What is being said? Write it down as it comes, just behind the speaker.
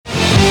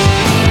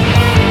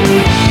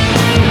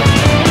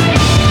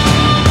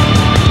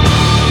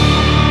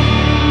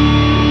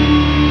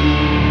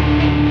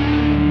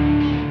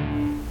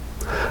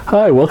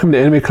Hi, welcome to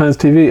Anime Cons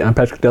TV. I'm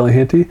Patrick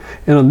Delahanty,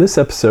 and on this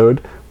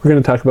episode, we're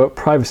going to talk about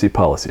privacy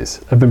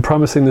policies. I've been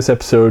promising this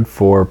episode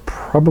for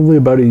probably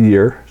about a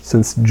year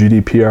since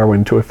GDPR went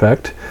into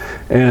effect,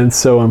 and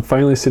so I'm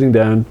finally sitting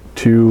down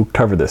to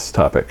cover this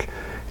topic.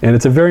 And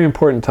it's a very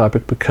important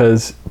topic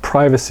because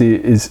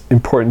privacy is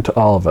important to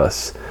all of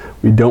us.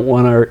 We don't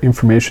want our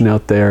information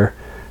out there,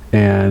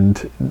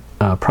 and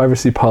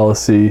privacy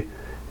policy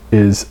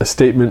is a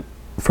statement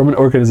from an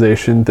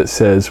organization that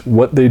says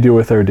what they do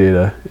with our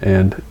data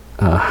and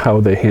how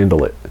they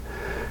handle it.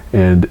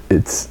 And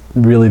it's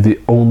really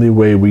the only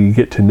way we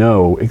get to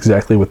know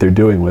exactly what they're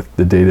doing with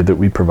the data that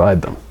we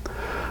provide them.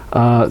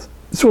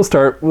 So we'll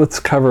start, let's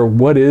cover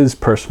what is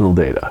personal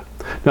data.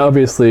 Now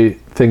obviously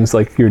things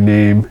like your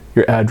name,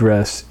 your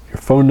address, your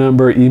phone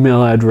number,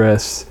 email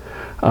address,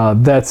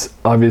 that's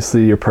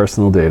obviously your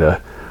personal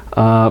data.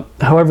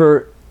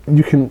 However,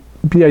 you can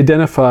be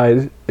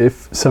identified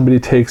if somebody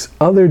takes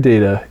other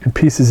data and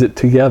pieces it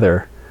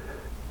together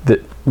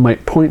that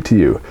might point to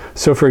you.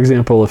 So for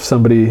example, if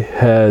somebody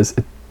has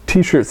a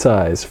t-shirt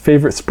size,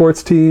 favorite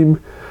sports team,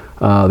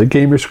 the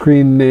gamer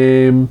screen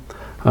name,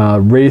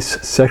 race,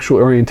 sexual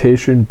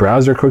orientation,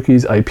 browser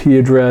cookies, IP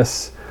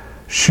address,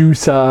 shoe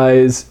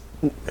size,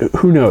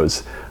 who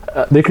knows?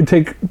 They could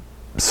take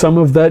some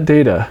of that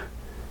data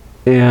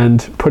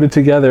and put it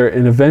together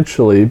and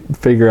eventually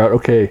figure out,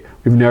 okay,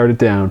 we've narrowed it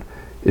down.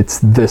 It's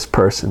this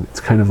person. It's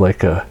kind of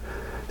like a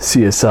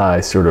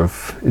CSI sort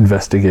of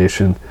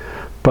investigation.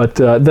 But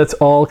that's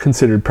all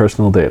considered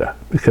personal data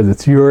because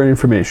it's your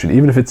information.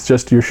 Even if it's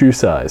just your shoe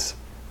size,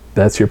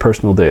 that's your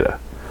personal data.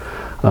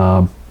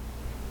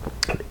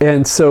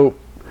 And so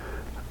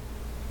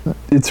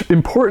it's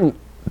important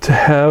to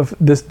have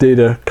this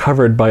data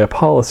covered by a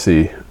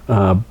policy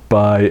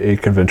by a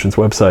convention's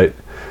website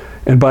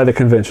and by the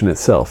convention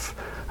itself.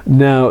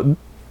 Now,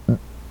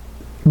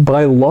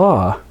 by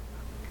law,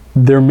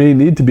 there may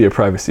need to be a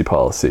privacy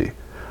policy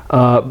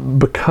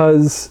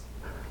because,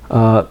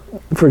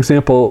 for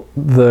example,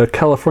 the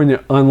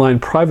California Online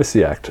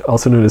Privacy Act,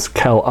 also known as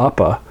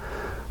CalAPA,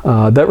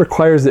 that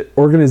requires that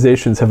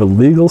organizations have a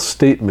legal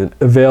statement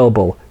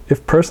available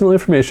if personal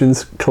information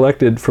is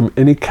collected from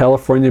any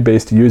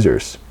California-based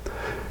users.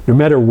 No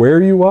matter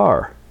where you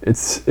are,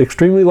 it's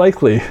extremely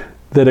likely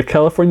that a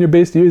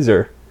California-based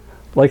user,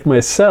 like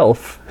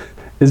myself,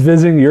 is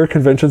visiting your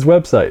convention's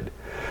website.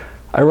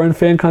 I run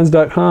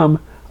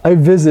fancons.com. I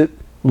visit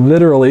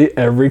literally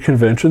every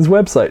convention's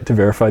website to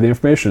verify the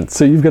information.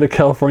 So you've got a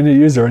California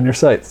user on your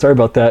site. Sorry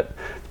about that.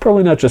 It's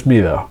probably not just me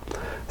though,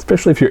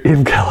 especially if you're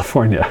in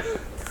California.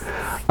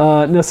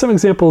 Now some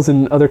examples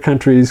in other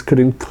countries could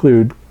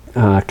include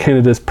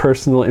Canada's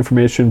Personal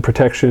Information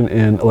Protection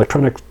and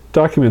Electronic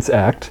Documents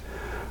Act,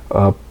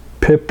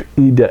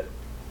 PIPEDA,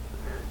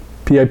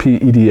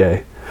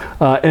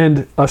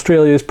 and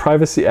Australia's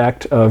Privacy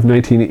Act of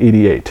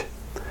 1988.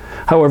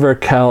 However,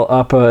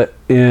 CalAPA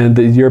and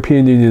the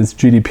European Union's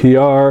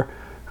GDPR,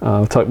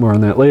 we'll talk more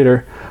on that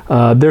later,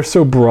 they're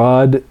so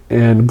broad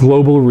and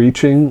global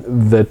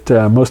reaching that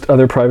most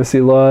other privacy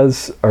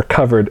laws are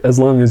covered as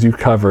long as you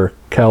cover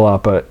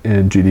CalAPA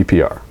and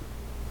GDPR.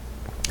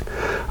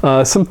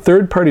 Some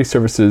third-party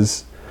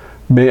services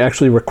may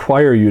actually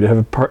require you to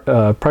have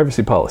a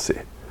privacy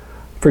policy.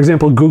 For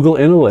example, Google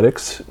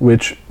Analytics,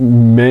 which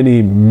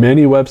many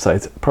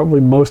websites, probably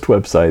most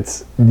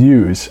websites,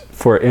 use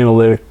for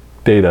analytic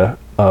data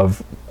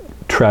of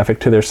traffic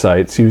to their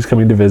sites, who's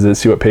coming to visit,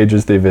 see what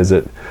pages they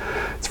visit.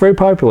 It's very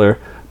popular,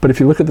 but if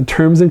you look at the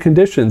terms and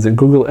conditions in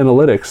Google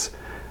Analytics,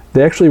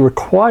 they actually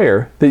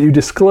require that you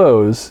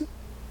disclose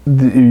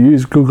that you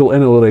use Google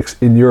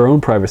Analytics in your own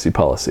privacy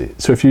policy.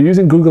 So if you're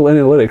using Google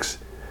Analytics,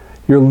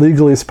 you're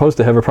legally supposed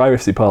to have a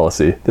privacy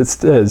policy that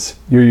says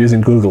you're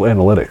using Google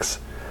Analytics.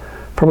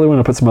 Probably want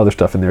to put some other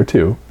stuff in there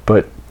too,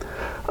 but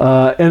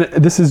and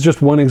this is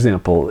just one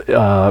example.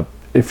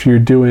 If you're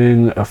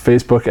doing a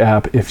Facebook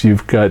app, if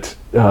you've got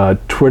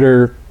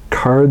Twitter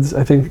cards,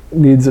 I think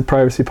needs a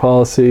privacy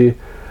policy.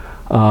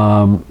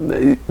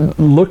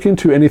 Look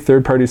into any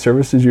third-party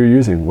services you're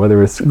using,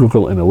 whether it's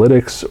Google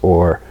Analytics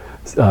or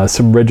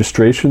some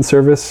registration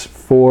service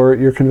for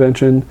your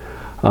convention,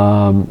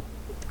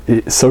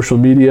 social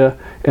media,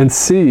 and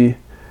see,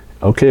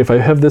 okay, if I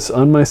have this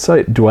on my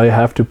site, do I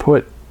have to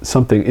put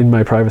something in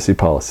my privacy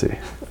policy?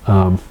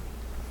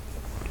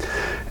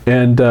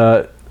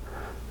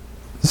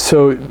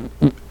 So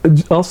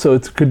also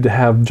it's good to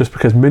have, just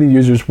because many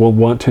users will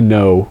want to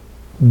know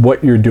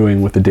what you're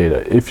doing with the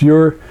data. If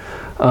you're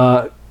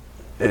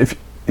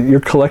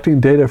collecting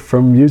data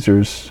from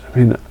users, I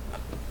mean,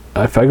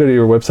 if I go to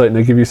your website and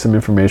I give you some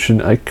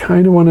information, I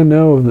kind of want to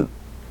know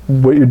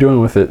what you're doing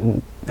with it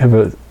and have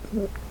a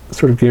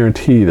sort of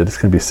guarantee that it's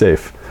going to be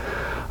safe.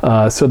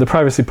 So the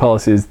privacy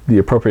policy is the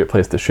appropriate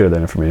place to share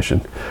that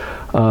information.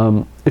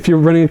 If you're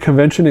running a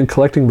convention and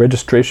collecting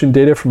registration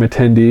data from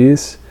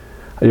attendees,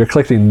 you're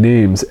collecting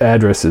names,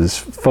 addresses,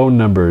 phone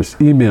numbers,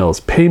 emails,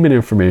 payment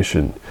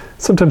information,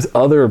 sometimes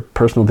other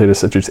personal data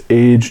such as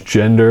age,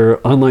 gender,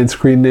 online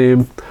screen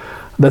name.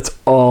 That's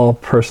all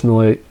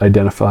personally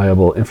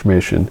identifiable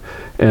information.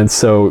 And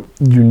so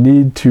you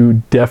need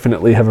to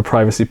definitely have a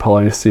privacy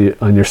policy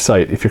on your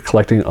site if you're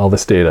collecting all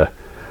this data.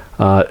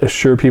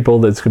 Assure people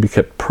that it's going to be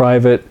kept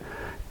private,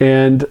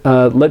 and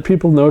let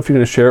people know if you're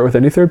going to share it with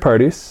any third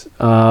parties.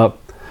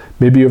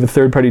 Maybe you have a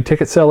third-party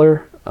ticket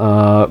seller.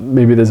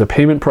 Maybe there's a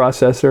payment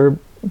processor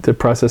to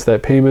process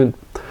that payment.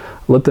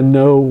 Let them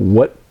know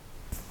what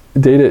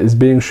data is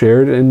being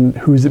shared and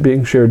who's it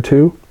being shared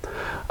to.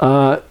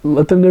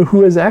 Let them know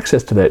who has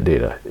access to that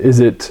data. Is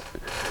it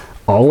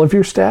all of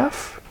your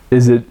staff?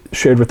 Is it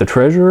shared with the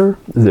treasurer?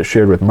 Is it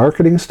shared with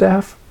marketing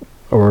staff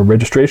or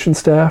registration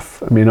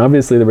staff? I mean,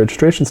 obviously the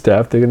registration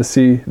staff, they're going to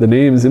see the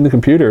names in the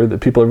computer that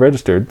people have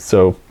registered.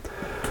 So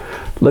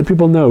let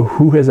people know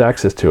who has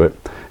access to it.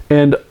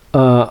 And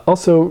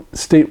also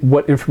state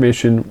what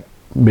information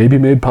may be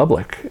made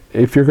public.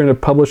 If you're going to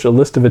publish a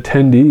list of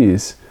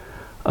attendees,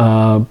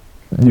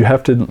 you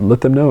have to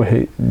let them know,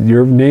 hey,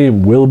 your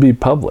name will be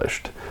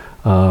published.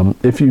 Even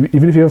if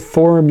you have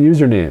forum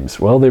usernames,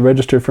 well, they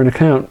registered for an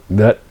account.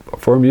 That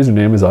forum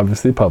username is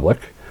obviously public.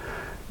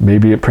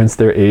 Maybe it prints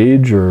their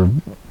age or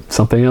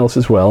something else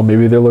as well,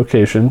 maybe their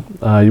location.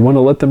 You want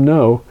to let them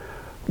know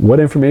what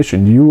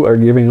information you are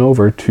giving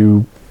over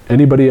to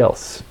anybody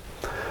else.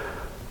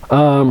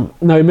 Now,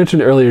 I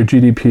mentioned earlier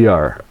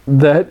GDPR.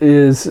 That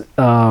is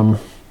a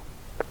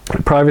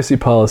privacy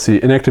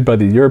policy enacted by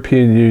the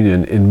European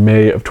Union in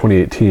May of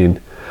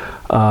 2018.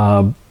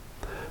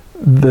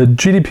 The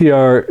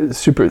GDPR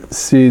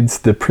supersedes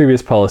the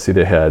previous policy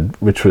they had,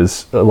 which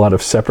was a lot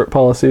of separate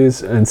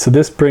policies. And so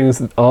this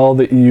brings all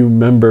the EU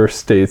member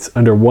states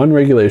under one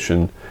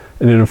regulation,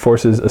 and it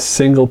enforces a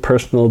single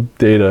personal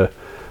data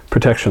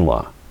protection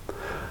law.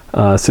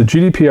 So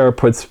GDPR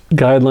puts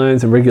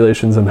guidelines and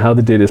regulations on how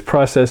the data is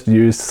processed,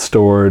 used,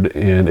 stored,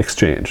 and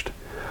exchanged.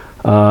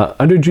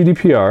 Under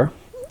GDPR,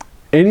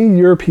 any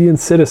European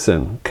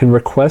citizen can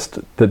request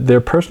that their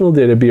personal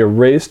data be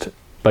erased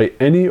by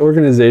any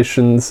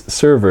organization's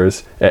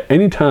servers at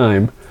any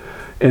time,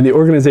 and the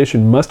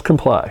organization must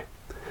comply.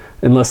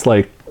 Unless,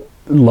 like,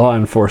 law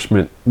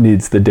enforcement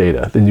needs the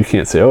data, then you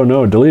can't say, oh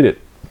no, delete it,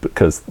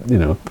 because,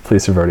 the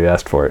police have already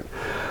asked for it.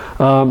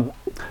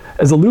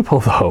 As a loophole,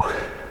 though,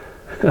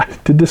 I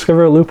did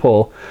discover a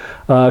loophole.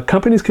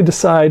 Companies could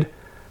decide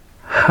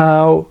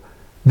how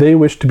they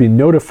wish to be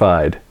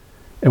notified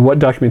and what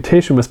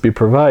documentation must be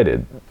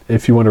provided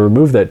if you want to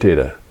remove that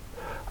data.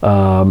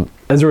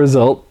 As a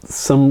result,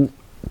 some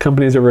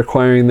companies are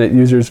requiring that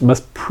users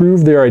must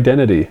prove their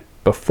identity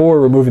before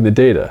removing the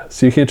data.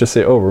 So you can't just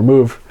say, oh,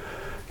 remove,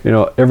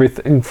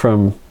 everything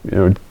from,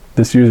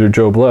 this user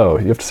Joe Blow.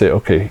 You have to say,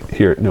 okay,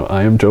 here, no,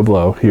 I am Joe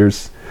Blow.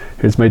 Here's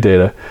my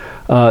data.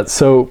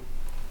 So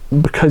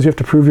because you have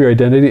to prove your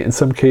identity, in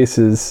some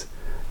cases,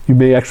 you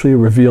may actually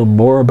reveal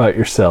more about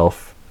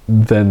yourself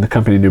than the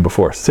company knew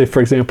before. Say,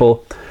 for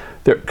example,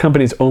 their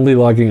company's only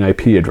logging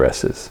IP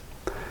addresses,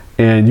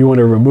 and you want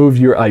to remove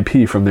your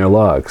IP from their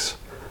logs.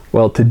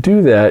 Well, to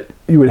do that,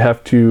 you would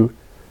have to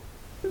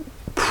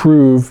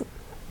prove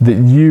that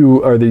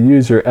you are the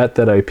user at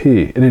that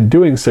IP. And in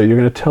doing so, you're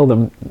going to tell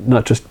them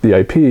not just the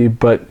IP,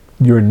 but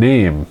your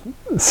name.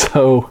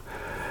 So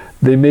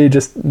they may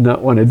just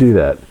not want to do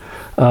that.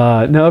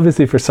 Now,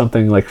 obviously, for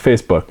something like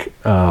Facebook,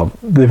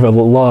 they have a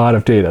lot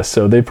of data,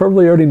 so they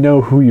probably already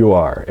know who you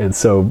are. And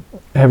so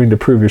having to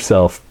prove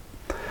yourself,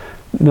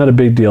 not a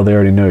big deal. They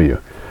already know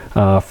you.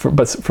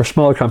 But for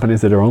smaller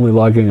companies that are only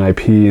logging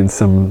IP and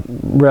some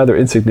rather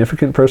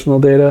insignificant personal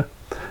data,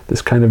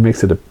 this kind of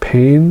makes it a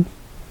pain.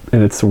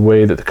 And it's a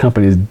way that the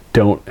companies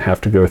don't have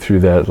to go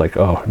through that, like,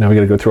 oh, now we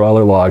got to go through all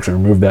our logs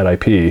and remove that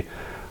IP.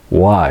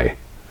 Why?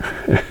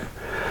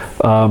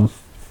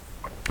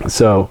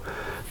 So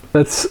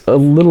that's a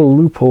little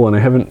loophole, and I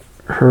haven't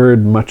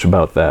heard much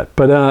about that.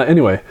 But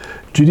anyway,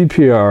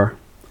 GDPR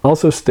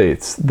also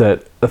states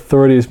that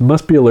authorities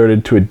must be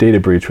alerted to a data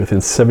breach within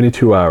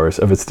 72 hours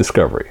of its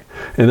discovery.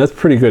 And that's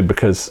pretty good,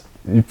 because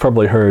you've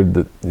probably heard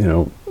that,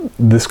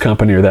 this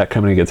company or that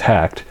company gets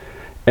hacked,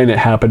 and it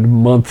happened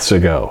months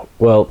ago.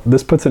 Well,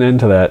 this puts an end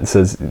to that and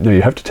says, no,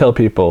 you have to tell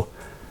people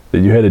that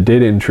you had a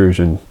data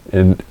intrusion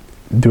and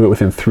do it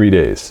within 3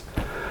 days.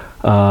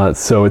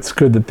 So it's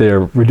good that they're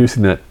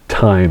reducing that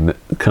time that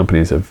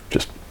companies have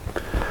just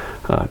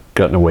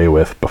gotten away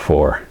with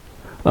before.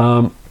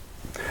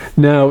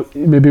 Now,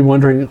 you may be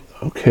wondering,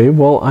 okay,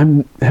 well, I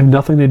have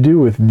nothing to do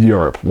with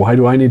Europe. Why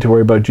do I need to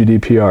worry about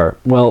GDPR?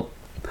 Well,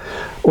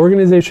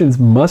 organizations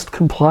must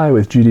comply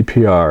with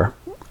GDPR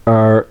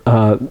are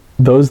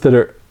those that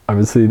are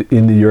obviously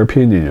in the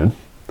European Union.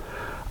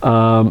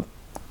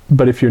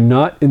 But if you're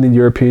not in the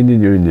European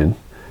Union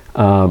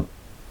and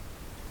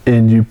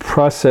you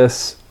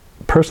process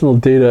personal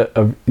data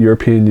of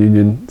European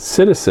Union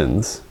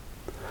citizens,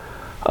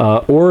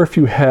 or if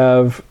you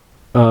have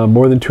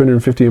more than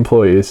 250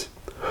 employees,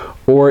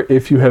 or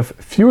if you have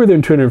fewer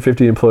than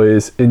 250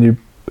 employees and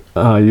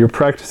your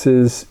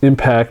practices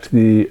impact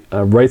the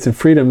rights and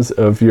freedoms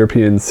of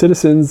European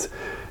citizens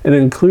and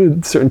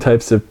include certain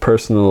types of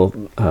personal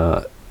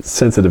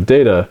sensitive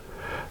data,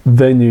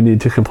 then you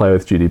need to comply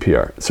with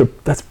GDPR. So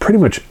that's pretty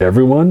much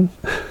everyone.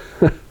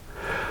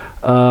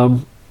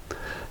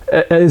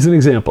 As an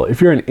example,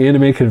 if you're an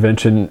anime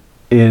convention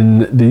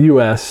in the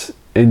US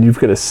and you've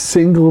got a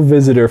single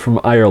visitor from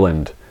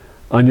Ireland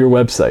on your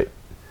website,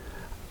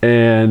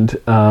 and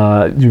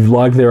you've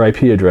logged their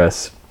IP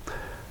address,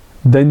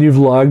 then you've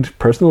logged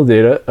personal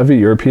data of a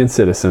European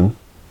citizen,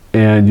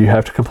 and you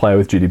have to comply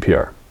with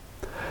GDPR.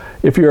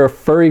 If you're a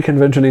furry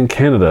convention in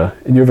Canada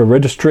and you have a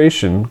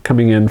registration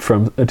coming in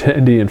from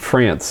attendee in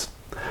France,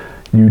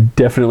 you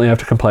definitely have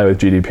to comply with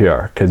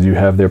GDPR because you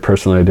have their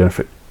personally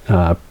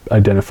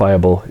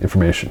identifiable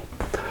information.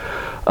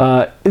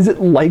 Is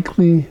it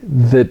likely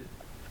that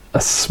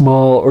a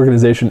small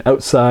organization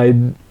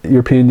outside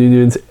European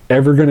Union's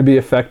ever going to be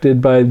affected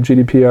by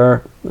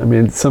GDPR? I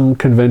mean, some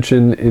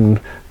convention in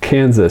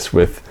Kansas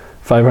with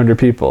 500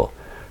 people,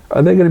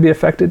 are they going to be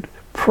affected?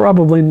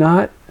 Probably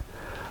not.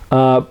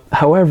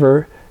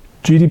 However,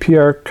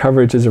 GDPR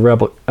coverage is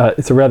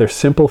it's a rather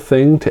simple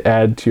thing to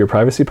add to your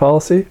privacy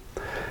policy,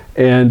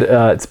 and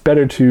it's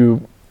better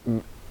to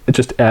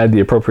just add the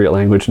appropriate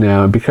language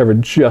now and be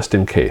covered just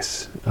in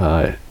case.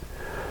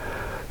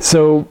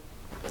 So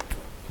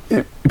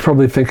you're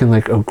probably thinking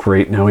like, oh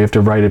great, now we have to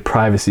write a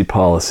privacy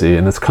policy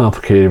and it's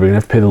complicated, we're going to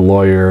have to pay the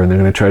lawyer and they're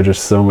going to charge us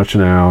so much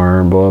an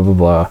hour and blah blah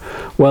blah.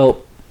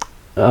 Well,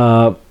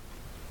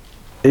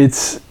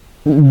 it's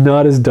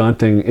not as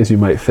daunting as you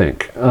might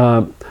think.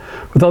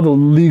 With all the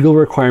legal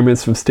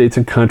requirements from states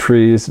and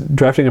countries,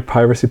 drafting a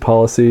privacy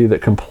policy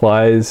that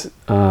complies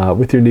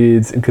with your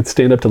needs and could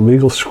stand up to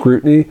legal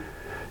scrutiny,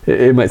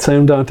 it might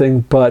sound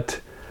daunting,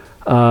 but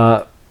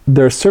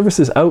there are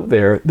services out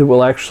there that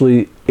will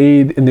actually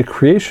aid in the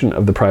creation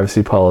of the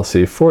privacy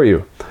policy for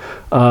you.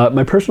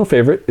 My personal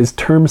favorite is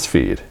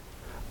TermsFeed.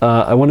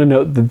 I want to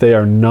note that they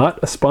are not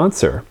a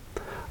sponsor.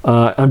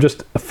 I'm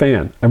just a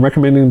fan. I'm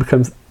recommending them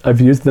because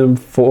I've used them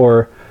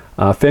for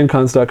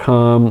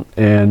fancons.com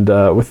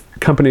and with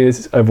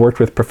companies I've worked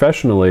with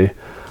professionally.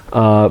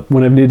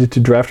 When I've needed to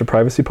draft a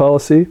privacy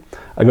policy,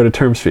 I go to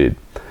TermsFeed.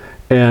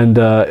 And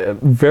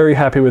very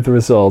happy with the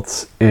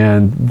results.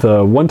 And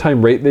the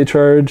one-time rate they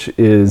charge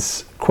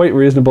is quite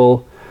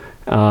reasonable,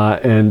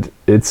 and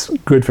it's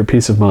good for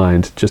peace of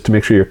mind, just to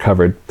make sure you're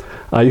covered.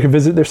 You can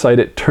visit their site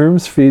at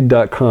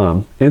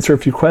termsfeed.com, answer a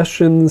few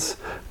questions,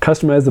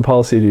 customize the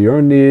policy to your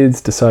own needs,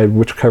 decide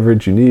which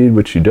coverage you need,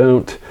 which you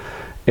don't,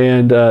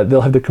 and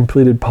they'll have the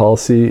completed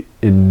policy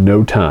in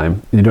no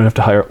time. You don't have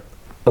to hire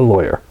a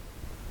lawyer.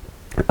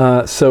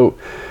 So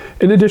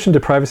in addition to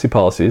privacy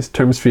policies,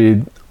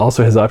 TermsFeed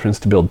also has options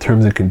to build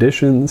terms and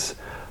conditions,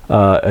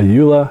 a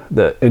EULA,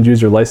 the end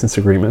user license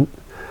agreement,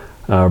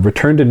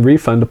 returned and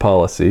refund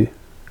policy,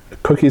 a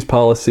cookies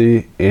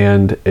policy,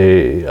 and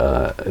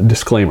a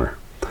disclaimer.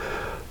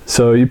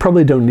 So you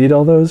probably don't need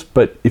all those,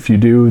 but if you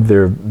do,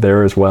 they're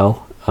there as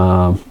well.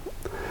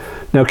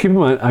 Now keep in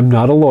mind, I'm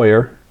not a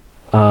lawyer.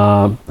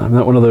 I'm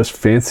not one of those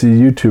fancy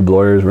YouTube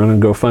lawyers running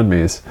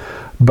GoFundMes,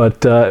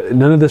 but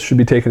none of this should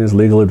be taken as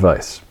legal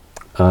advice.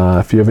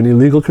 If you have any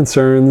legal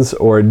concerns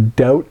or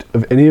doubt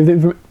of any of the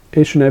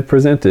information I've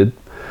presented,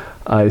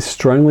 I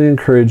strongly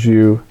encourage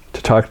you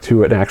to talk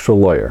to an actual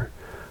lawyer.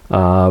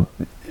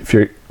 If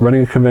you're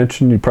running a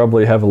convention, you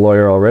probably have a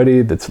lawyer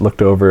already that's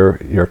looked over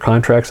your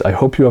contracts. I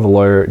hope you have a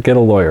lawyer. Get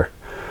a lawyer.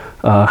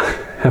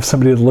 Have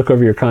somebody to look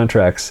over your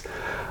contracts.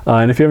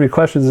 And if you have any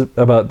questions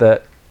about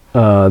that,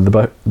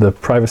 the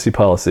privacy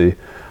policy,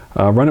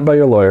 run it by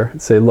your lawyer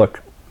and say,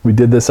 look, we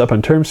did this up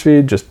on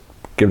TermsFeed, just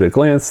give it a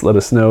glance, let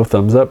us know,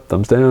 thumbs up,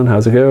 thumbs down,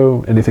 how's it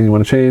go, anything you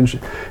want to change.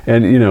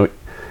 And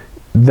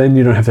then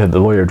you don't have to have the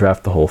lawyer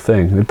draft the whole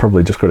thing. They'd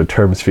probably just go to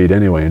TermsFeed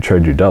anyway and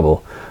charge you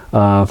double.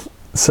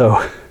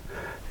 So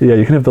yeah,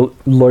 you can have the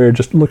lawyer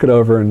just look it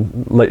over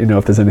and let you know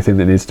if there's anything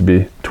that needs to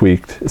be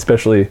tweaked,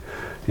 especially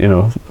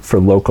for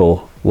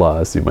local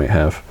laws you might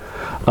have.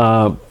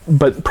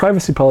 But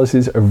privacy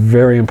policies are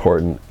very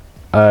important.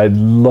 I'd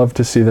love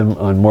to see them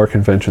on more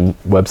convention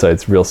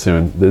websites real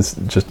soon. There's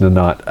just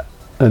not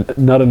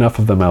enough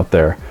of them out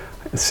there.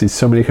 I see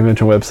so many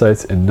convention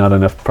websites and not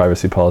enough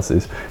privacy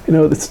policies.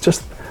 It's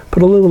just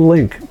put a little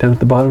link down at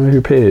the bottom of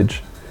your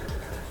page.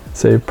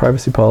 Say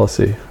privacy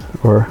policy,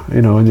 or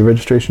on your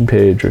registration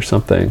page or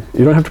something.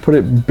 You don't have to put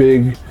it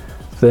big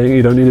thing.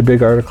 You don't need a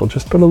big article.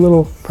 Just put a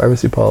little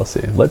privacy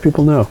policy and let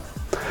people know.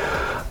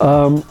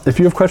 If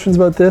you have questions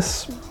about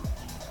this,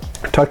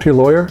 talk to your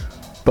lawyer,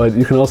 but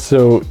you can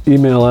also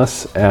email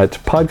us at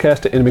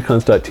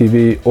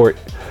podcast@animecons.tv or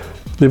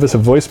leave us a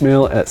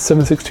voicemail at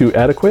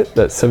 762-ADEQUATE.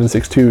 That's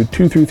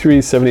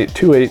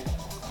 762-233-7828.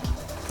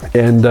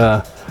 And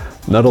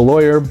not a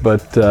lawyer,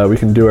 but we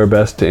can do our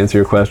best to answer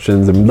your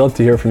questions. And we'd love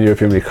to hear from you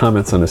if you have any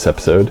comments on this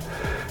episode.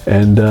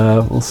 And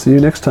we'll see you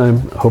next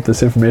time. I hope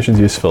this information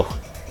is useful.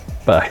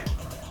 Bye.